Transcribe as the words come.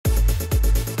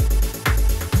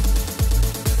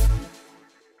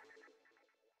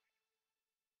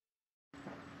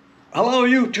Hello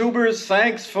YouTubers,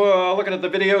 thanks for looking at the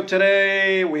video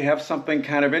today. We have something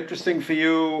kind of interesting for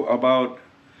you about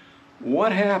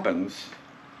what happens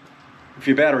if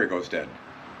your battery goes dead.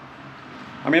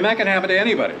 I mean, that can happen to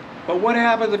anybody, but what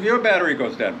happens if your battery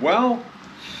goes dead? Well,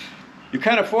 you're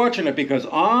kind of fortunate because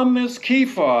on this key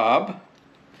fob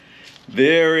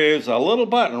there is a little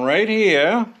button right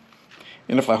here,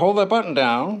 and if I hold that button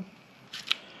down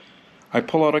I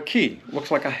pull out a key. It looks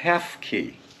like a half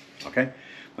key, okay?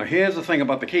 Now here's the thing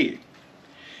about the key.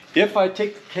 If I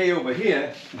take the key over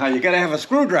here, now you gotta have a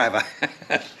screwdriver.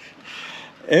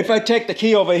 If I take the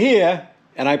key over here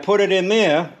and I put it in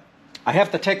there, I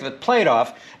have to take the plate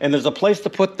off, and there's a place to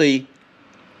put the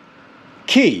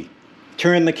key.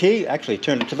 Turn the key, actually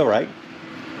turn it to the right.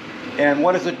 And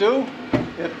what does it do?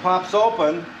 It pops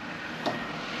open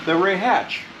the rear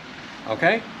hatch,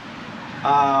 okay?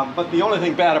 But the only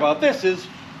thing bad about this is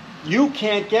you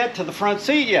can't get to the front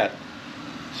seat yet.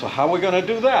 So how are we going to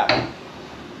do that?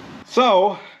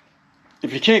 So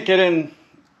if you can't get in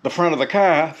the front of the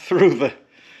car through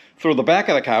the back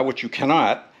of the car, which you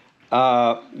cannot,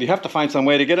 you have to find some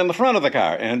way to get in the front of the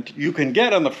car. And you can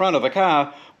get in the front of the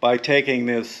car by taking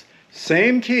this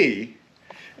same key,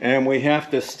 and we have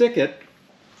to stick it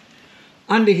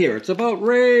under here. It's about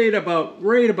right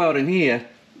about in here.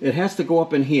 It has to go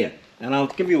up in here. And I'll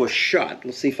give you a shot.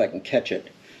 Let's see if I can catch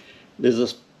it. There's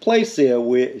this place there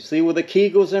where, see where the key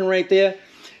goes in right there?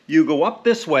 You go up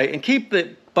this way and keep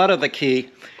the butt of the key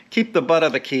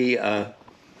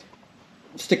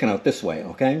sticking out this way,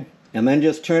 okay? And then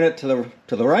just turn it to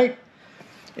the right,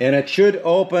 and it should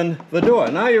open the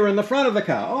door. Now you're in the front of the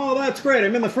car. Oh, that's great,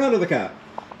 I'm in the front of the car.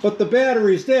 But the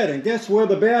battery's dead, and guess where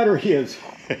the battery is?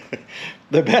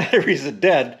 The batteries are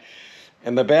dead,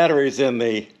 and the battery's in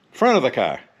the front of the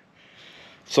car.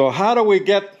 So how do we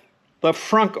get the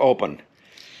frunk open?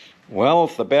 Well,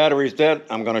 if the battery's dead,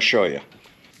 I'm going to show you.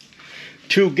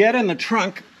 To get in the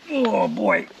trunk, oh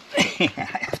boy, I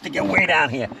have to get way down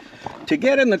here. To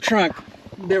get in the trunk,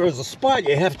 there is a spot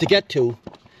you have to get to,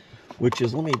 which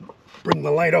is, let me bring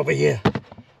the light over here.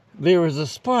 There is a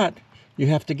spot you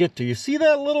have to get to. You see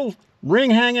that little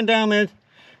ring hanging down there?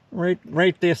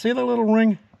 Right there. See that little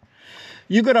ring?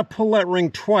 You got to pull that ring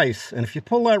twice, and if you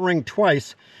pull that ring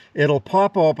twice, it'll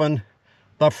pop open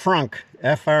the frunk,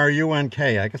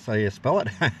 F-R-U-N-K. I guess I spell it.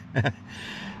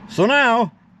 So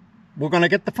now we're going to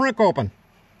get the frunk open.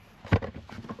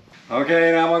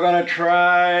 Okay, now we're going to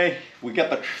try. We get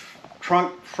the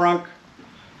front,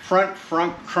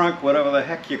 whatever the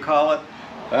heck you call it.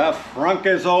 The frunk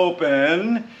is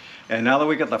open, and now that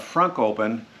we get the frunk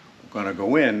open, we're going to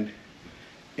go in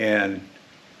and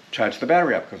charge the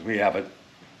battery up, because we have a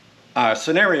our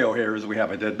scenario here is we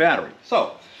have a dead battery.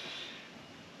 So,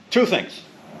 two things.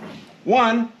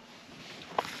 One,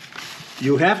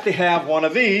 you have to have one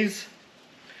of these,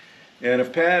 and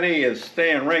if Patty is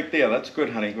staying right there, that's good,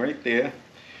 honey, right there.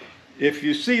 If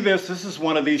you see this, this is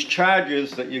one of these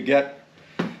chargers that you get,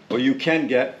 or you can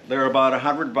get. They're about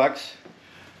 $100.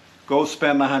 Go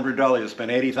spend the $100. You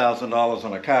spend $80,000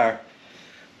 on a car.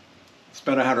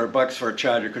 Spend $100 for a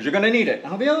charger, because you're going to need it.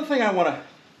 Now, the other thing I want to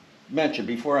mention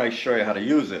before I show you how to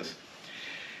use this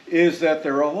is that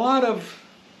there are a lot of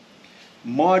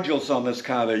modules on this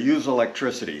car that use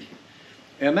electricity,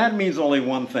 and that means only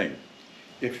one thing.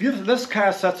 If this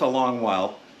car sets a long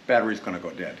while, battery's going to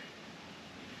go dead.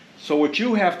 So what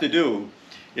you have to do,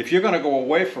 if you're going to go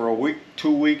away for a week,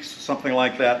 2 weeks, something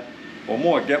like that, or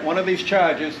more, get one of these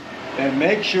chargers and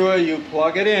make sure you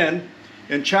plug it in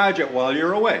and charge it while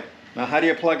you're away. Now, how do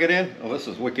you plug it in? Oh, this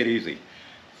is wicked easy.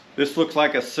 This looks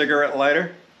like a cigarette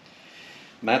lighter,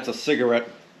 and that's a cigarette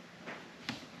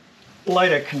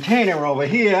lighter container over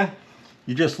here.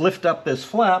 You just lift up this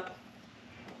flap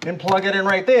and plug it in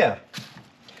right there.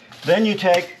 Then you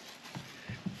take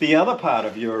the other part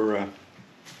of your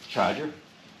charger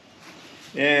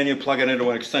and you plug it into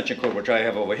an extension cord, which I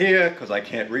have over here because I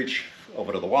can't reach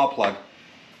over to the wall plug,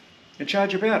 and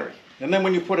charge your battery. And then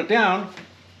when you put it down,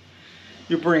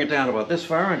 you bring it down about this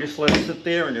far and just let it sit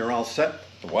there, and you're all set.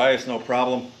 The wire's no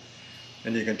problem,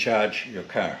 and you can charge your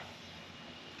car.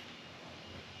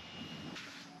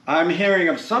 I'm hearing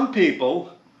of some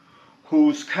people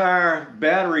whose car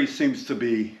battery seems to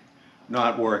be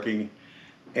not working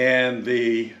and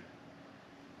the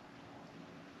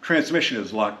transmission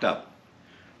is locked up.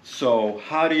 So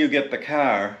how do you get the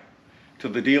car to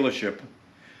the dealership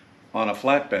on a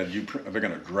flatbed? Are they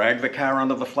going to drag the car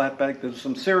onto the flatbed? There's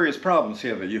some serious problems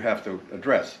here that you have to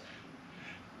address.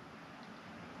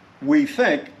 We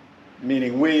think,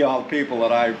 meaning we, all the people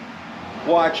that I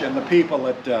watch and the people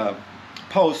that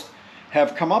post,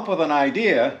 have come up with an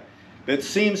idea that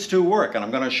seems to work, and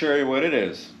I'm going to show you what it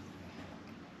is.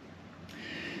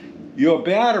 Your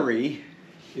battery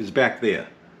is back there.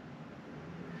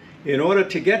 In order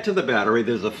to get to the battery,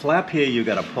 there's a flap here you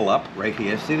got to pull up right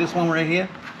here. See this one right here?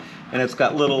 And it's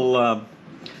got little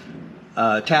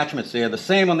attachments there. The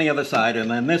same on the other side. And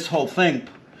then this whole thing,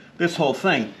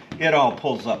 it all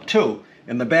pulls up too.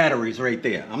 And the battery's right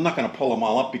there. I'm not going to pull them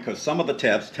all up because some of the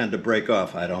tabs tend to break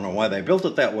off. I don't know why they built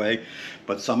it that way,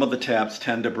 but some of the tabs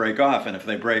tend to break off. And if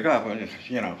they break off,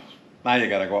 you know, now you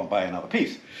got to go and buy another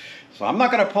piece. So I'm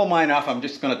not going to pull mine off. I'm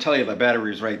just going to tell you the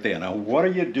battery's right there. Now, what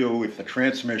do you do if the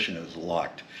transmission is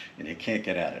locked and you can't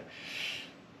get at it?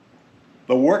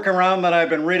 The workaround that I've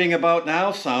been reading about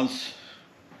now sounds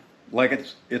like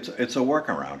it's a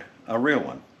workaround, a real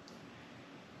one.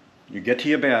 You get to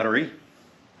your battery,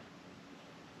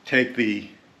 take the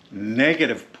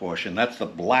negative portion, that's the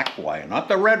black wire, not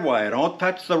the red wire. Don't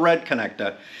touch the red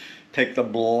connector. Take the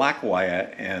black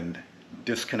wire and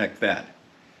disconnect that.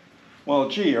 Well,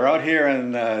 gee, you're out here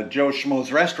in Joe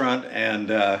Schmo's restaurant and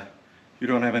you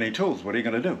don't have any tools. What are you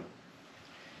going to do?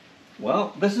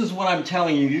 Well, this is what I'm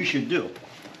telling you you should do.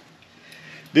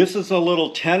 This is a little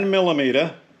 10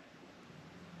 millimeter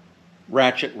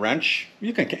ratchet wrench.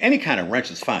 You can, any kind of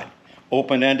wrench is fine.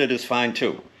 Open-ended is fine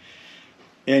too.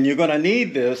 And you're going to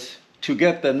need this to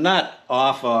get the nut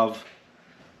off of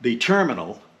the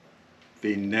terminal,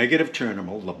 the negative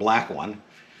terminal, the black one,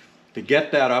 to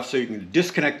get that off so you can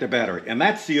disconnect the battery. And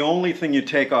that's the only thing you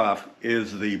take off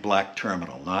is the black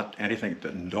terminal, not anything.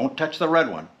 Don't touch the red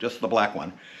one, just the black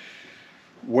one.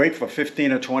 Wait for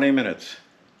 15 or 20 minutes.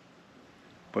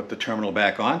 Put the terminal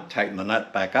back on, tighten the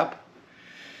nut back up.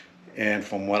 And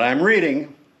from what I'm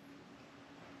reading,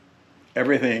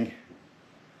 everything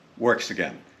works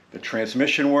again. The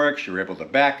transmission works, you're able to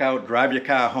back out, drive your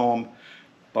car home.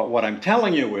 But what I'm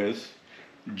telling you is,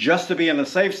 just to be on the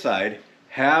safe side,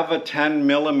 have a 10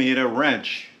 millimeter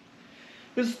wrench.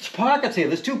 There's pockets here,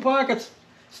 there's two pockets.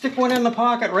 Stick one in the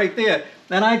pocket right there.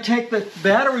 Then I'd take the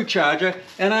battery charger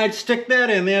and I'd stick that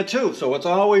in there too. So it's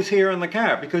always here in the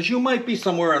car, because you might be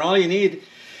somewhere and all you need,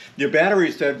 your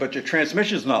battery's dead, but your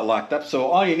transmission's not locked up. So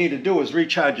all you need to do is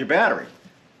recharge your battery.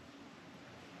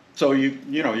 So you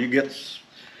get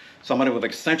somebody with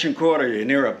extension cord, or you're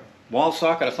near a wall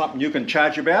socket or something, you can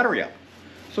charge your battery up.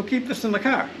 So keep this in the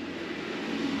car.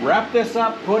 Wrap this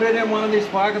up, put it in one of these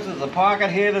pockets. There's a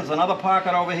pocket here, there's another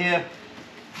pocket over here.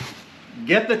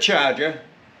 Get the charger.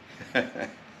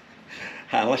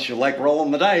 Unless you like rolling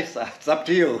the dice, it's up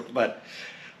to you. But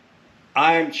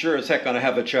I'm sure as heck going to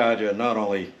have the charger. Not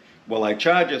only will I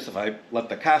charge this if I let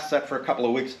the car set for a couple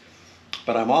of weeks,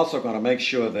 but I'm also going to make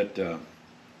sure that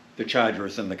the charger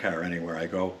is in the car anywhere I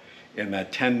go, in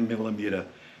that 10 millimeter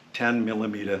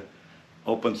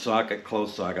open socket,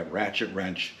 closed socket, ratchet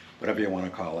wrench, whatever you want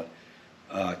to call it,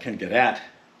 can get at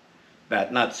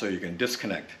that nut so you can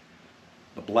disconnect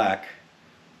the black,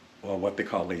 or what they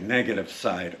call the negative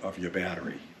side of your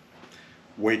battery.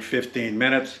 Wait 15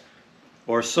 minutes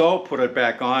or so, put it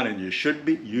back on, and you should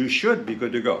be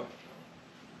good to go.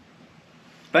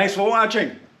 Thanks for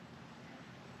watching.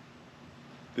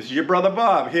 This is your brother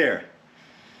Bob here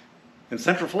in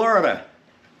Central Florida.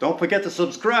 Don't forget to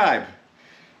subscribe.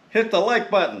 Hit the like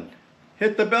button.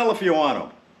 Hit the bell if you want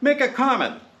to. Make a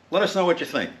comment. Let us know what you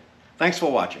think. Thanks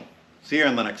for watching. See you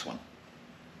in the next one.